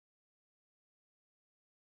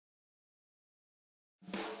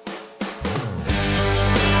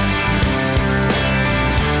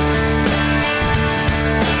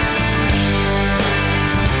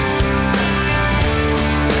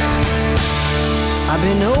I've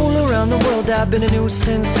been all around the world, I've been a new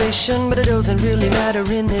sensation, but it doesn't really matter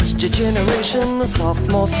in this generation. The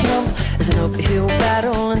sophomore slump is an uphill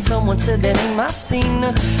battle, and someone said that ain't my scene,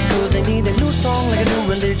 cause they need a new song like a new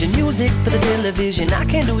religion. Music for the television, I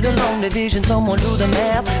can't do the long division. Someone do the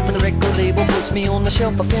math for the record label, puts me on the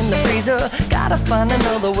shelf up in the freezer. Gotta find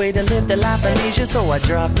another way to live the life of leisure, so I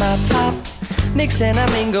drop my top, mix and I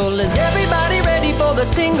mingle. Is everybody ready for the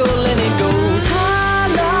single? And it goes ha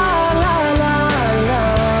la la la la.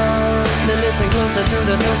 Now listen closer to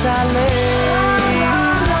the verse I lay.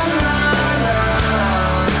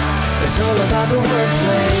 It's all about the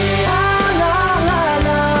wordplay. La la la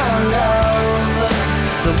la.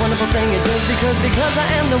 The wonderful thing it does, because I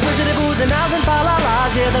am the wizard of oohs and ahs and fa la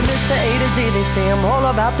las. Yeah, the Mr. A to Z, they say I'm all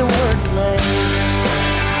about the wordplay.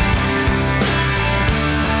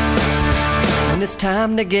 When it's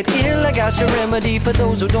time to get ill, I got your remedy. For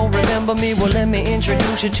those who don't remember me, well, let me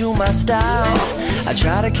introduce you to my style. I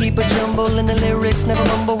try to keep a jumble in the lyrics, never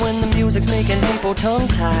mumble when the music's making people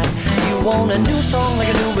tongue-tied. You want a new song like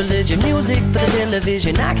a new religion, music for the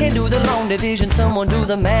television. I can't do the long division, someone do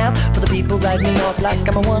the math for the people write me off like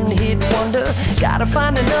I'm a one-hit wonder. Gotta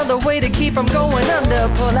find another way to keep from going under.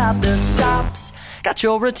 Pull out the stops, got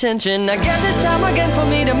your attention. I guess it's time again for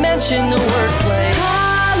me to mention the wordplay.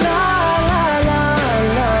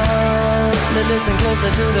 Now listen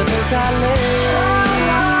closer to the verse I lay.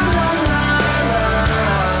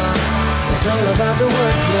 It's all about the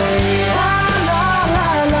wordplay.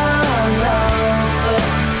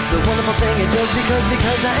 The wonderful thing it does,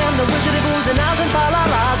 because I am the wizard of oohs and ahs and fa la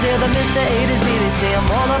las. Yeah, the Mr. A to Z, they say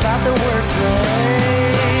I'm all about the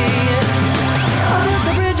wordplay. Oh, there's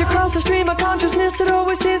a bridge across the stream of consciousness that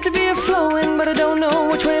always seems to be a-flowing, but I don't know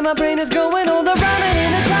which way my brain is going. Oh, the rhyming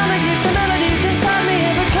in the time that keeps the melodies inside me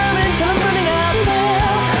ever coming till I'm running out there.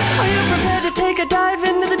 Are you prepared to take a dive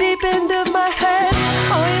into the deep end of my head?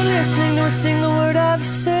 Are you listening to a single word I've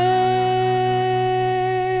said?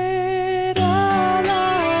 La,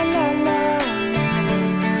 la, la, la.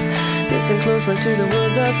 Listen closely to the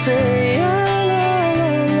words I say. La, la,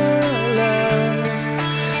 la, la, la.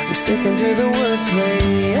 I'm sticking to the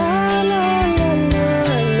wordplay. La, la, la,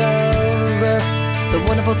 la, love. The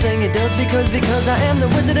wonderful thing it does, because I am the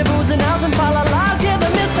wizard of oohs and ahs and fa la las. Yeah.